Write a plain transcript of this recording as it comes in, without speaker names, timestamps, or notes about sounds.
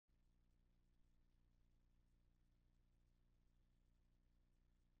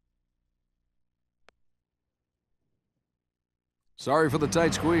Sorry for the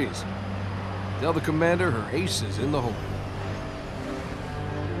tight squeeze. Tell the commander her ace is in the hole.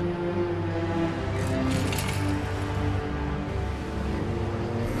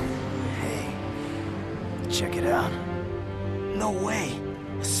 Hey, check it out. No way.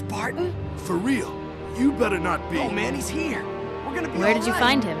 A Spartan? For real. You better not be. Oh man, he's here. We're gonna be Where did you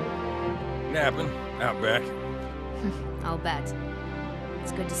find him? Napping, out back. I'll bet.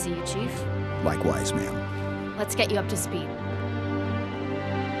 It's good to see you, Chief. Likewise, ma'am. Let's get you up to speed.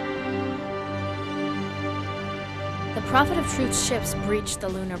 The Prophet of Truth's ships breached the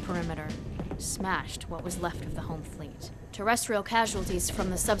lunar perimeter, smashed what was left of the home fleet. Terrestrial casualties from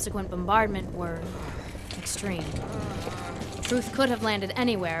the subsequent bombardment were extreme. Truth could have landed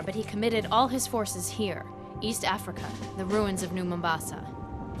anywhere, but he committed all his forces here, East Africa, the ruins of New Mombasa.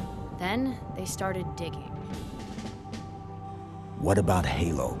 Then they started digging. What about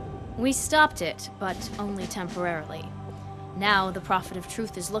Halo? We stopped it, but only temporarily. Now the Prophet of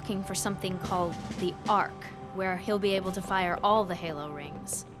Truth is looking for something called the Ark, where he'll be able to fire all the Halo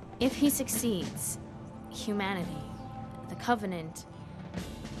rings. If he succeeds, humanity, the Covenant,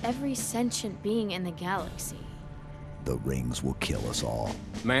 every sentient being in the galaxy. The rings will kill us all.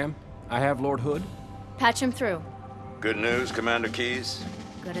 Ma'am, I have Lord Hood. Patch him through. Good news, Commander Keyes?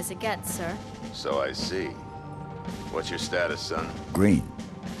 Good as it gets, sir. So I see. What's your status, son? Green,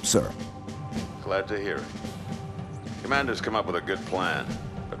 sir. Glad to hear it. Commander's come up with a good plan,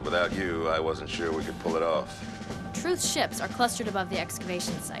 but without you, I wasn't sure we could pull it off. Truth's ships are clustered above the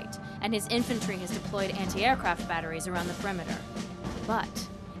excavation site, and his infantry has deployed anti-aircraft batteries around the perimeter. But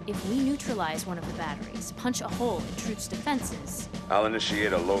if we neutralize one of the batteries, punch a hole in Truth's defenses... I'll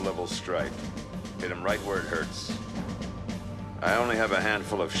initiate a low-level strike. Hit him right where it hurts. I only have a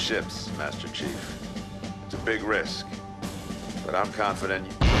handful of ships, Master Chief. It's a big risk, but I'm confident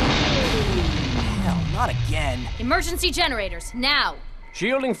you... Hell, not again. Emergency generators, now!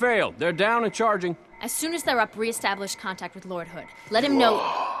 Shielding failed. They're down and charging. As soon as they're up, re-establish contact with Lord Hood. Let him know...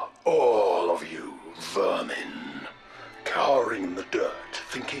 All of you vermin, cowering in the dirt,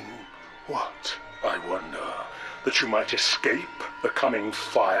 thinking, what, I wonder, that you might escape the coming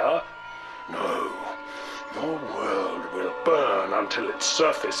fire? No, your world will burn until its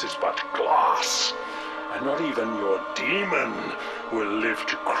surface is but glass, and not even your demon will live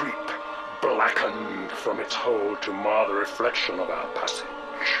to creep, blackened from its hole to mar the reflection of our passage,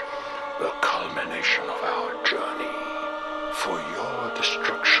 the culmination of our journey. For your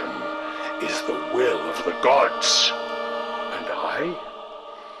destruction is the will of the gods, and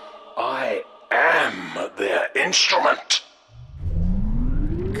I am their instrument.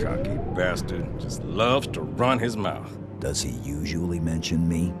 Cocky bastard just loves to run his mouth. Does he usually mention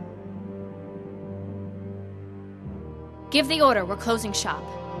me? Give the order, we're closing shop.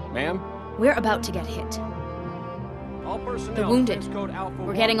 Ma'am? We're about to get hit. All personnel. The wounded. Code Alpha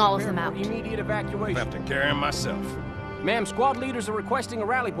We're getting all of them prepare out. for immediate I evacuation. have to carry him myself. Ma'am, squad leaders are requesting a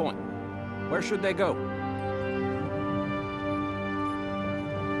rally point. Where should they go?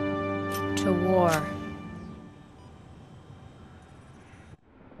 To war.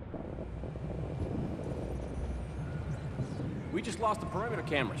 We just lost the perimeter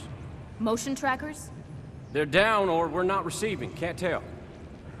cameras. Motion trackers? They're down or we're not receiving. Can't tell.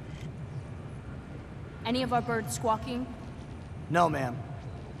 Any of our birds squawking? No, ma'am.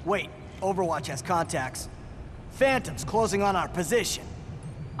 Wait, Overwatch has contacts. Phantoms closing on our position.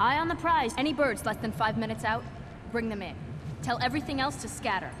 Eye on the prize. Any birds less than 5 minutes out, bring them in. Tell everything else to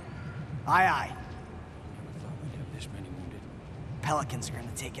scatter. Aye, aye. Never thought we'd have this many wounded. Pelicans are gonna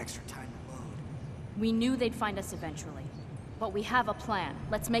take extra time to load. We knew they'd find us eventually. But we have a plan.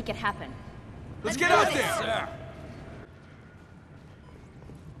 Let's make it happen. Let's get out there! Sir.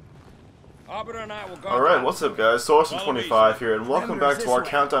 Arbiter and I will go. Alright, what's up guys? Sourcing25 here, and welcome back to our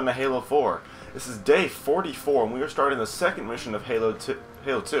countdown to Halo 4. This is day 44, and we are starting the second mission of Halo 2,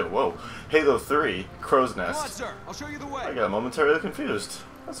 Halo 3, Crow's Nest. Come on, sir. I'll show you the way. I got momentarily confused.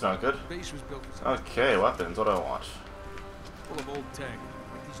 That's not good. Base was built for Okay, weapons, what do I want? full of old tech.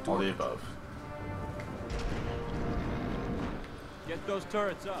 Like these All the above. Get those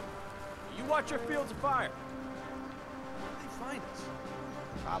turrets up. You watch your fields of fire. Where did they find us?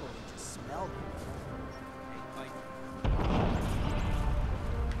 Probably just smelled it. Hey, Mike.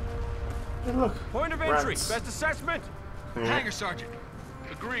 Hey look, Point of entry. rats. Best assessment. Hangar Sergeant.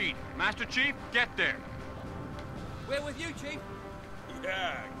 Agreed. Master Chief, get there. We're with you, Chief.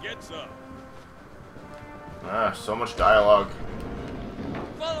 Yeah, get some. Ah, so much dialogue.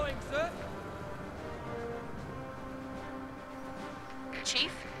 Following, sir.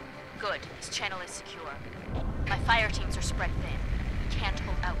 Chief? Good. This channel is secure. My fire teams are spread thin. We can't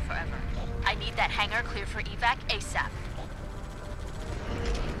hold out forever. I need that hangar cleared for evac ASAP.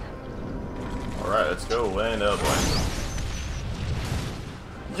 Alright, let's go. And oh boy.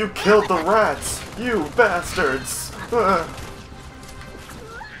 You killed the rats! You bastards!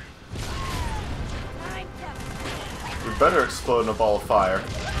 You better explode in a ball of fire.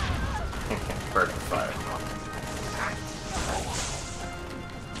 Bird of fire.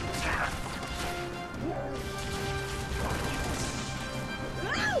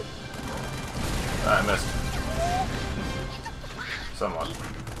 I missed. Somewhat.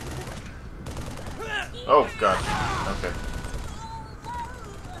 Oh god. Okay.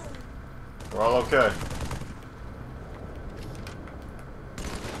 We're all okay.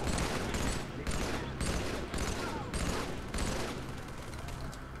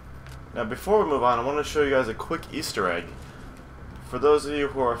 Now before we move on, I want to show you guys a quick Easter egg. For those of you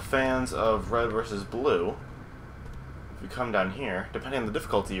who are fans of Red vs. Blue, if you come down here, depending on the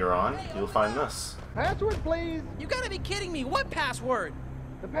difficulty you're on, you'll find this. Password, please! You gotta be kidding me! What password?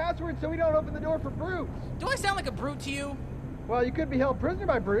 The password so we don't open the door for brutes. Do I sound like a brute to you? Well, you could be held prisoner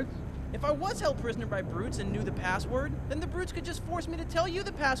by brutes. If I was held prisoner by brutes and knew the password, then the brutes could just force me to tell you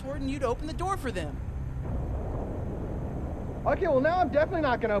the password and you'd open the door for them. Okay, well now I'm definitely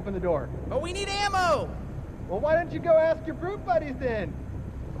not gonna open the door. But we need ammo! Well, why don't you go ask your brute buddies then?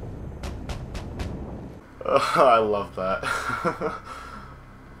 I love that.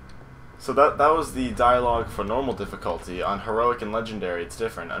 So that was the dialogue for normal difficulty. On heroic and legendary, it's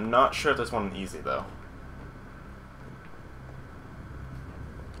different. I'm not sure if there's one in easy though.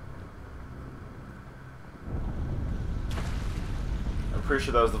 I'm pretty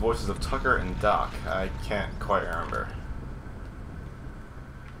sure that was the voices of Tucker and Doc. I can't quite remember.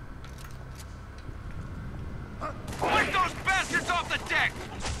 Get those bastards off the deck!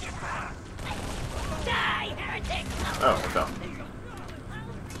 Die, heretic! Oh, I fell.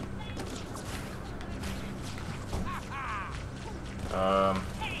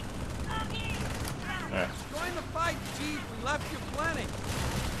 Yeah. Join the fight, Chief. We left you plenty. I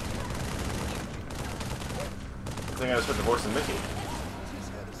think I just heard the voice of Mickey.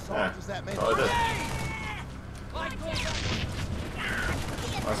 Yeah. Oh, I did.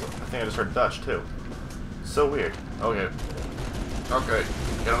 I think I just heard Dutch, too. So weird. Okay. Okay.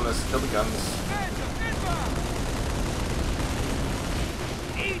 Get on this. Kill the guns.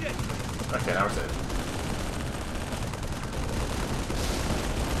 Okay, now we're safe.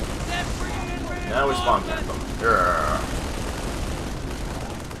 Now we spawn camp them. Yeah.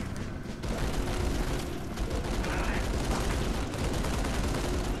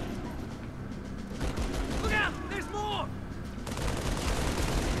 Look out! There's more!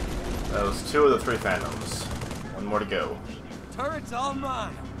 That was 2 of the 3 Phantoms. 1 more to go. Turret's all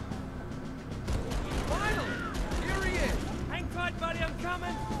mine. Finally! Here he is! Hang tight, buddy, I'm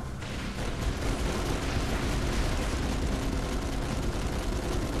coming!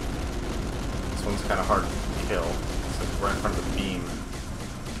 This one's kind of hard to kill. It's like right in front of the beam.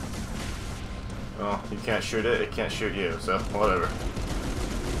 Well, you can't shoot it, it can't shoot you, so whatever.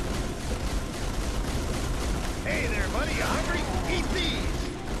 Hey there, buddy, you hungry? Eat these!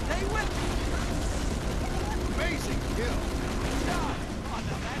 Stay with me! Amazing kill.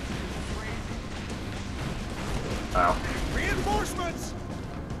 Wow. Reinforcements!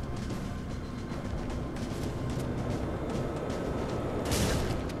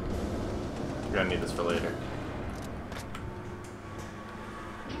 We're gonna need this for later.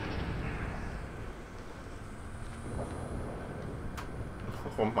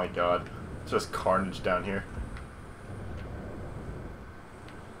 Oh my god. Just carnage down here.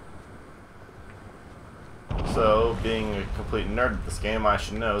 So, being a complete nerd at this game, I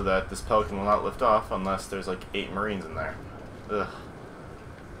should know that this Pelican will not lift off unless there's like 8 Marines in there. Ugh.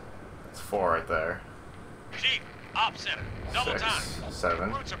 It's 4 right there. Chief, op center. Double 6, time.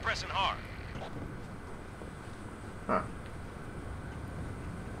 7. Brutes are pressing hard. Huh.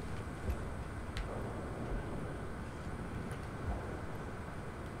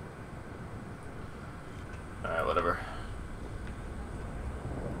 Alright, whatever.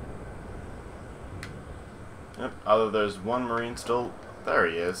 Yep, although there's 1 Marine still... There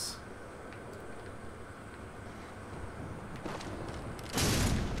he is.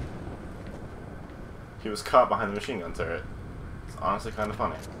 He was caught behind the machine gun turret. It's honestly kind of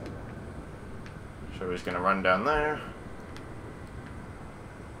funny. So he's gonna run down there.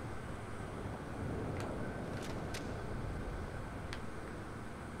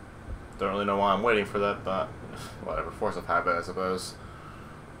 Don't really know why I'm waiting for that, but whatever, force of habit, I suppose.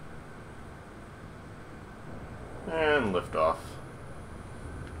 And lift off.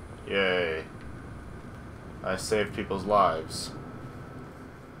 Yay. I saved people's lives.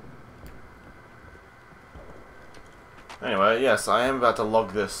 Anyway, yes, I am about to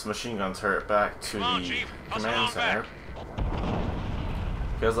lug this machine gun turret back to the command center.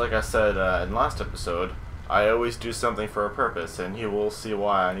 Because like I said in last episode, I always do something for a purpose, and you will see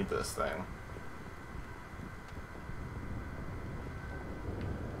why I need this thing.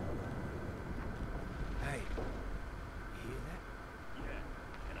 Hey, you hear that? Yeah,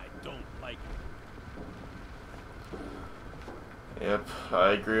 and I don't like it. Yep,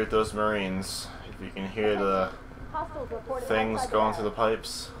 I agree with those Marines. If you can hear the things going through the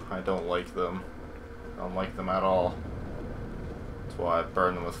pipes, I don't like them. I don't like them at all. That's why I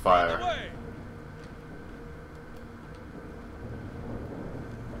burn them with fire.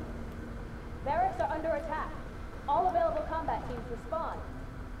 Barracks are under attack. All available combat teams respond.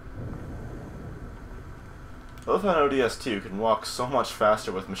 I love how an ODS-2 can walk so much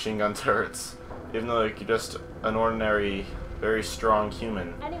faster with machine gun turrets, even though like, you're just an ordinary, very strong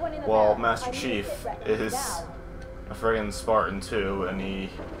human. While Master Chief is a friggin' Spartan too, and he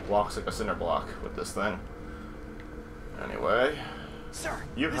walks like a cinder block with this thing. Anyway, sir,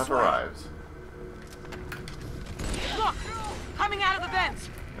 you have arrived. Look! Coming out of the vents!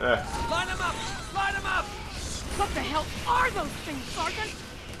 Line them up! Line them up! What the hell are those things, Sergeant?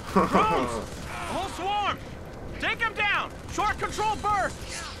 Drones! A whole swarm! Take them down! Short control burst!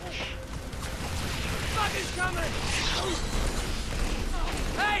 Fucking coming!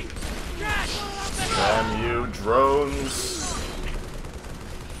 Hey! Jack! Damn you, drones!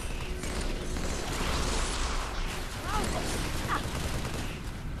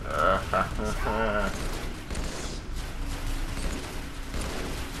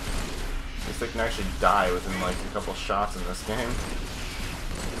 They can actually die within like a couple shots in this game. You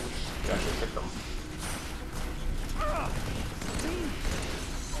can actually hit them.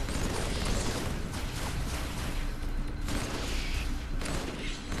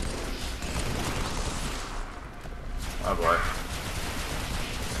 Oh boy.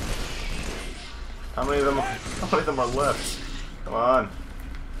 How many of them are left? Come on.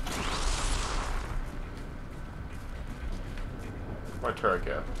 Where'd my turret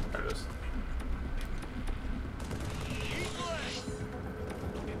go? There it is.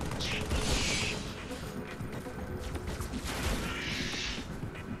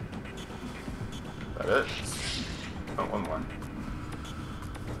 That it? Oh, one more.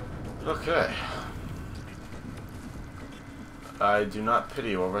 Okay. I do not pity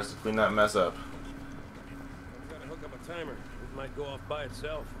you over us to clean that mess up. I've got to hook up a timer. It might go off by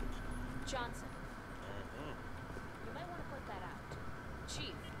itself. Johnson. You might want to put that out.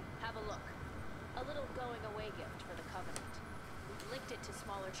 Chief, have a look. A little going-away gift for the Covenant. We've linked it to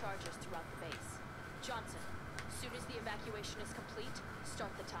smaller charges throughout the base. Johnson, as soon as the evacuation is complete,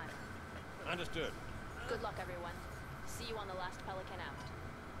 start the timer. Understood. Good luck, everyone. See you on the last Pelican out.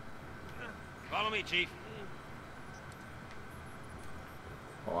 Follow me, Chief.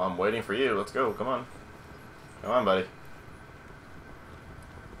 Well, I'm waiting for you. Let's go. Come on. Come on, buddy.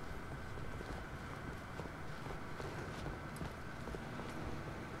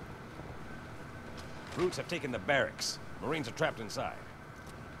 Brutes have taken the barracks. Marines are trapped inside.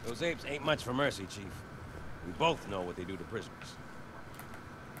 Those apes ain't much for mercy, Chief. We both know what they do to prisoners.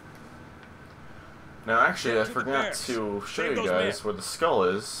 Now, actually, I forgot to show you guys where the skull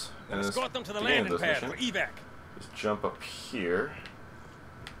is. And escort them to the landing pad for evac. Just jump up here.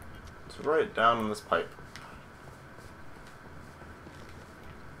 It's right down in this pipe.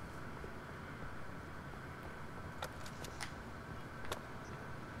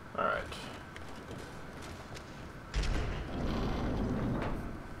 Alright.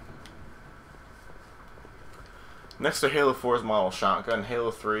 Next to Halo 4's model shotgun,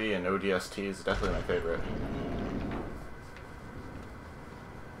 Halo 3 and ODST is definitely my favorite.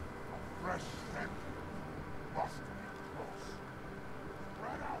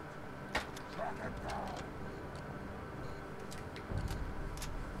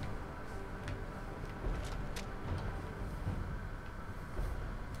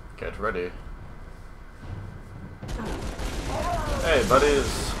 Get ready. Hey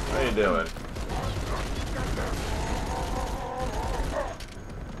buddies, how you doing?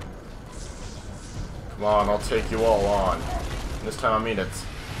 Come on, I'll take you all on. This time I mean it.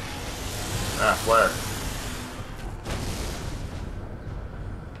 Ah, flare.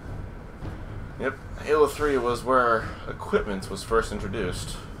 Yep, Halo 3 was where equipment was first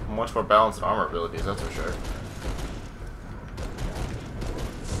introduced. Much more balanced armor abilities, that's for sure.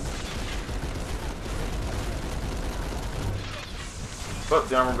 But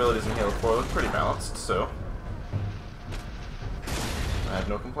the armor abilities in Halo 4 look pretty balanced, so I have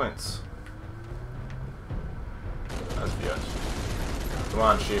no complaints. That's the edge. Come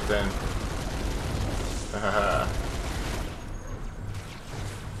on, Chieftain.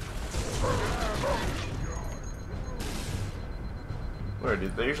 Where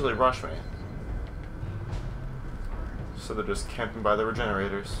did they usually rush me? So they're just camping by the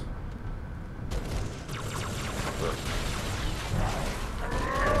regenerators.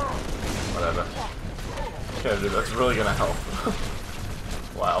 Whatever. Yeah, dude, that's really gonna help.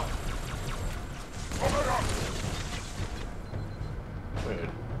 Wow. Weird.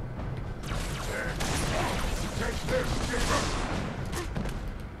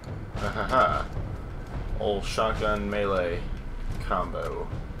 Haha. Old shotgun melee combo.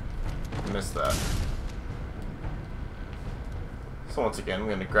 Missed that. So once again, I'm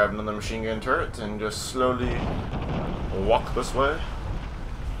gonna grab another machine gun turret and just slowly walk this way.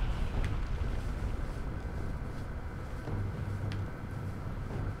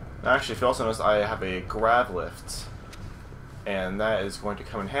 Actually, if you also notice, I have a grav lift, and that is going to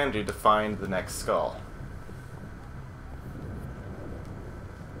come in handy to find the next skull.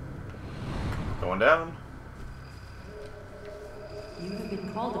 Going down. You have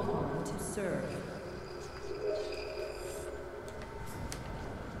been called upon to serve.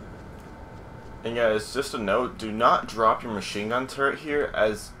 And guys, just a note: do not drop your machine gun turret here,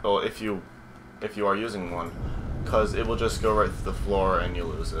 as well, if you are using one, because it will just go right through the floor and you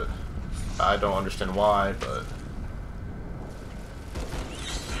lose it. I don't understand why, but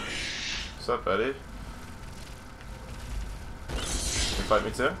what's up, Betty? You fight me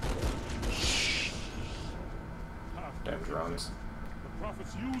too? Damn drones. The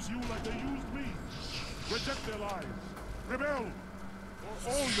prophets use you like they used me. Reject their lies. Rebel,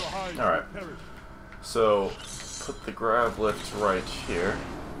 or all your hides will Alright. perish. So, put the grav lift right here.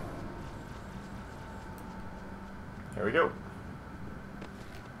 Here we go.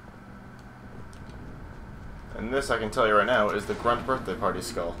 And this, I can tell you right now, is the Grunt birthday party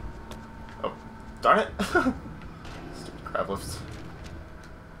skull. Oh, darn it! Stupid grav lifts.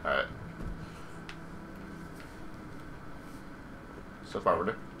 Alright. So far, we're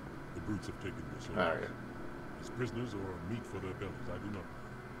good. The brutes have taken your souls. Alright. As prisoners or meat for their bellies, I do not know.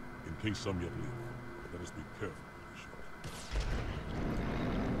 In case some yet live, let us be careful.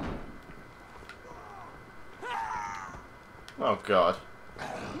 Oh god.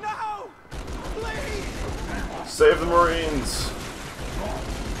 No! Please! Save the Marines!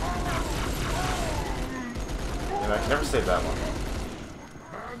 And I can never save that one.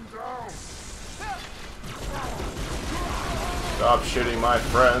 Stop shooting my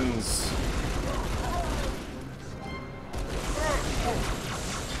friends!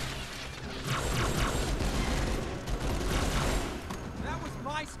 That was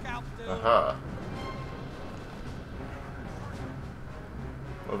my scalp, dude. Aha.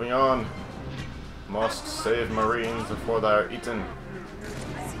 Moving on. Must save Marines before they are eaten.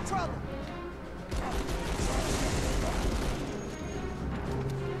 I see trouble.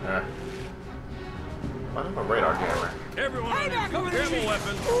 There. I have a radar camera. Everyone on these thermal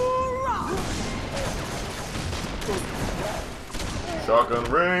weapons. Shotgun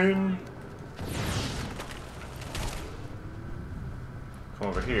rain. Come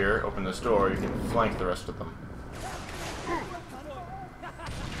over here, open this door, you can flank the rest of them.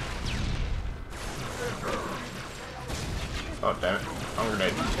 Oh, damn it. I'm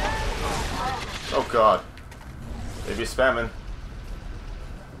grenade. Oh, God. They be spamming.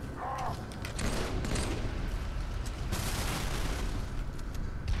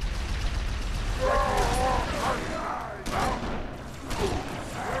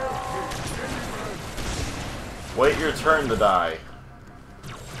 Wait your turn to die.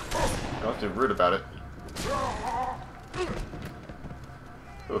 Don't have to be rude about it.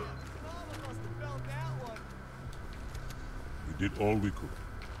 Oof. We did all we could.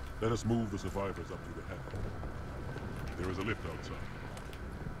 Let us move the survivors up to the hangar. There is a lift outside.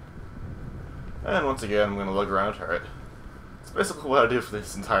 And once again, I'm going to look around a turret. It's basically what I do for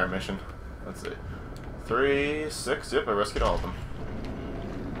this entire mission. Let's see. 3, 6, yep, I rescued all of them.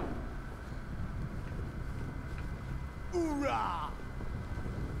 Hoorah!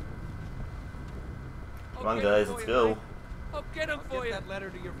 Come on, guys, let's go. I'll get him for you. That letter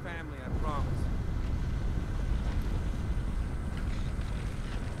to your family, I promise.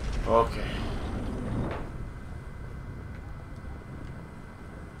 Okay.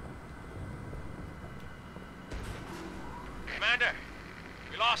 Commander,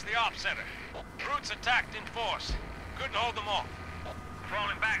 we lost the ops center. Brutes attacked in force. Couldn't hold them off.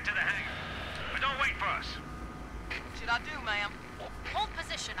 Crawling back to the hangar. But don't wait for us. What should I do, ma'am? Hold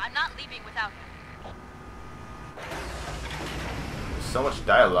position. I'm not leaving without you. There's so much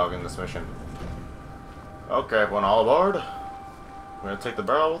dialogue in this mission. Okay, everyone all aboard? We're gonna take the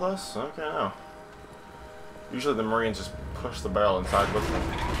barrel with us? Okay, now. Usually the Marines just push the barrel inside with them.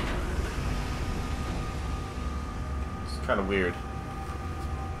 kind of weird.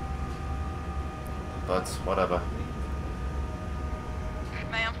 But whatever.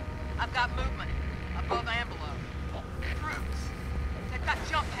 Ma'am, I've got movement above and below. Brutes. They've got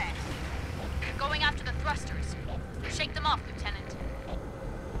jump pads. They're going after the thrusters. Shake them off, Lieutenant.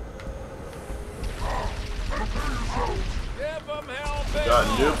 Give them hell, We got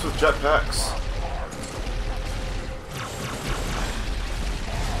noobs with jetpacks.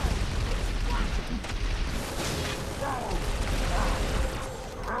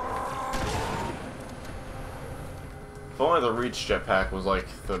 If only the Reach jetpack was like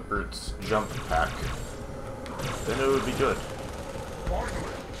the Brute's jump pack, then it would be good.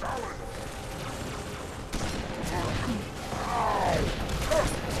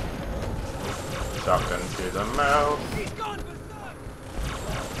 Shotgun to the mouth.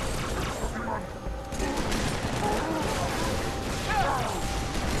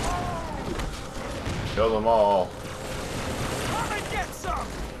 Kill them all. Come and get some!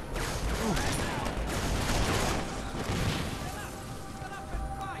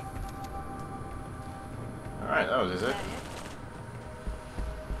 Alright, that was easy.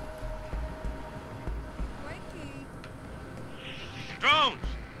 Drones,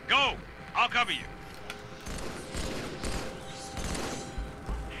 go! I'll cover you.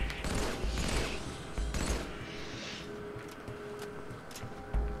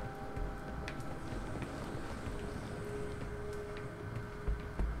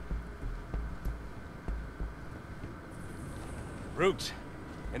 Brutes,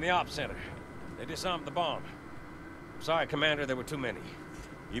 in the ops center. They disarmed the bomb. Sorry, Commander, there were too many.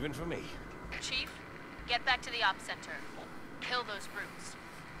 Even for me. Chief, get back to the ops center. Kill those brutes.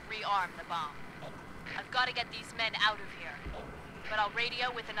 Rearm the bomb. I've got to get these men out of here. But I'll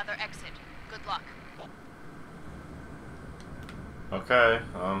radio with another exit. Good luck. Okay,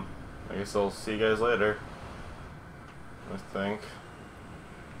 I guess I'll see you guys later. I think.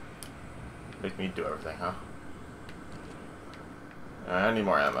 Make me do everything, huh? I need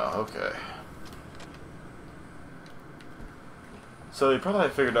more ammo, okay. So you probably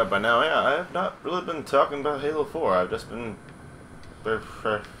figured out by now, yeah, I have not really been talking about Halo 4, I've just been...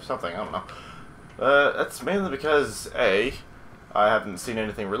 for something, I don't know. That's mainly because, A, I haven't seen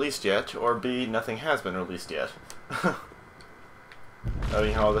anything released yet, or B, nothing has been released yet.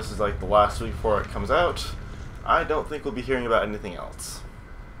 Anyhow, this is like the last week before it comes out. I don't think we'll be hearing about anything else.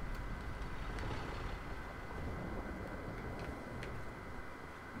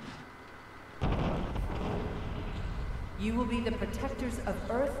 You will be the protectors of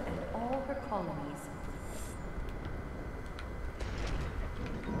Earth and all her colonies.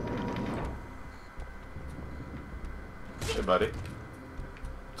 Hey, buddy.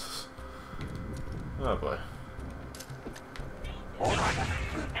 Oh, boy.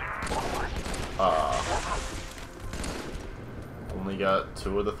 Only got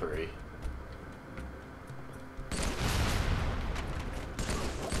 2 of the 3.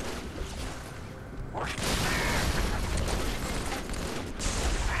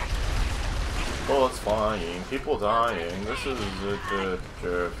 Bullets flying, people dying. This is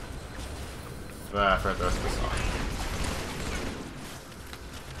I forgot the rest of the song.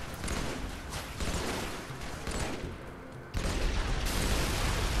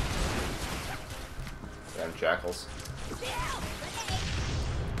 Damn jackals.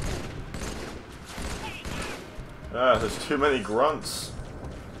 Ah, there's too many grunts.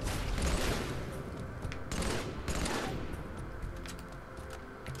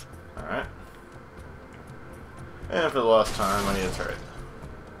 Alright. And for the last time, I need a turret.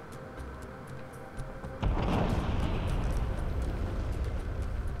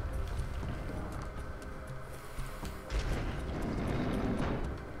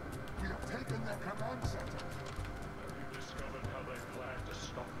 We have taken their command center. Have you discovered how they plan to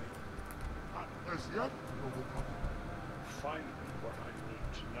stop me? Not as yet, Noble Company. Find me what I need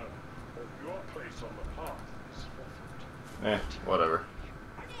to know, or your place on the path is forfeit. Whatever.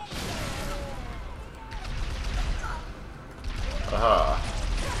 Aha.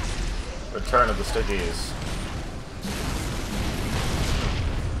 Return of the Stiggies.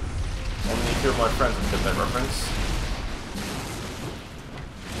 Only a few of my friends would get that reference.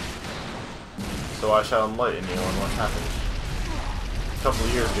 So I shall enlighten you on what happened. A couple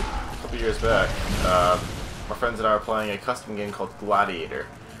of years back, my friends and I were playing a custom game called Gladiator.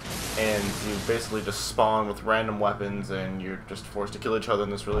 And you basically just spawn with random weapons and you're just forced to kill each other in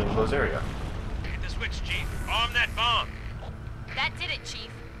this really enclosed area. Hit the switch, Chief. Arm that bomb. That did it, Chief.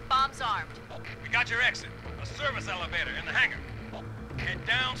 Bomb's armed. We got your exit. A service elevator in the hangar. Head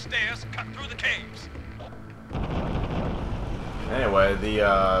downstairs, cut through the caves. Anyway, the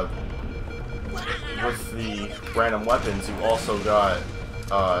with the random weapons, you also got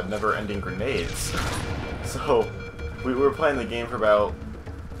never-ending grenades. So we were playing the game for about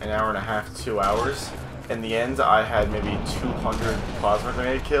an hour and a half, 2 hours. In the end, I had maybe 200 plasma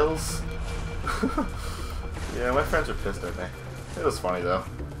grenade kills. Yeah, my friends were pissed at me. It was funny though.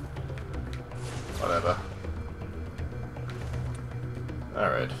 Whatever.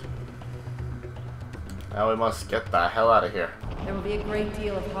 Alright. Now we must get the hell out of here. There will be a great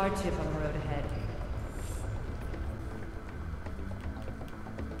deal of hardship on the road ahead.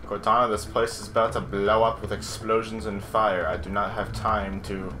 Cortana, this place is about to blow up with explosions and fire. I do not have time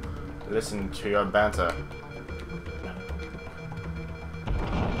to listen to your banter.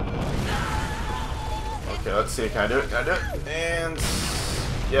 Okay, let's see. Can I do it? Can I do it? And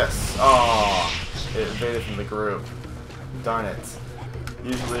yes. Oh, it evaded from the group. Darn it.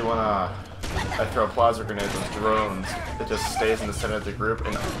 Usually when I throw plasma grenades with drones, it just stays in the center of the group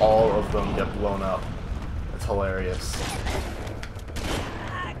and all of them get blown up. It's hilarious.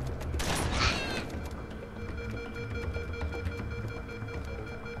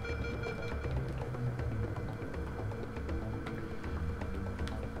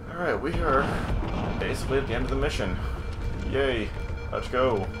 Alright, we are basically at the end of the mission. Yay. Let's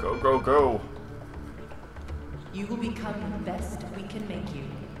go. Go, go, go. You will become the best we can make you.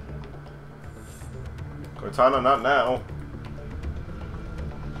 Cortana, not now.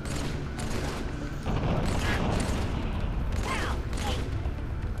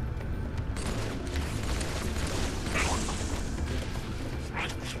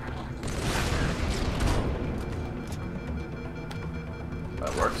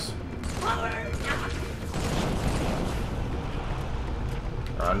 That works.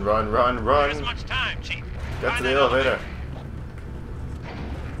 Run, run, run, run! There's much time, Chief. Get to the elevator.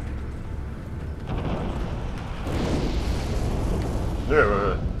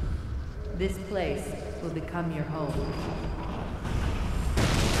 Yeah. This place will become your home.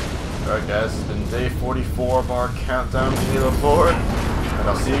 Alright guys, it's been day 44 of our countdown to Halo 4, and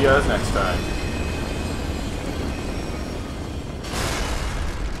I'll see you guys next time.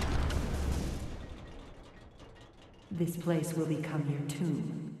 This place will become your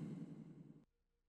tomb.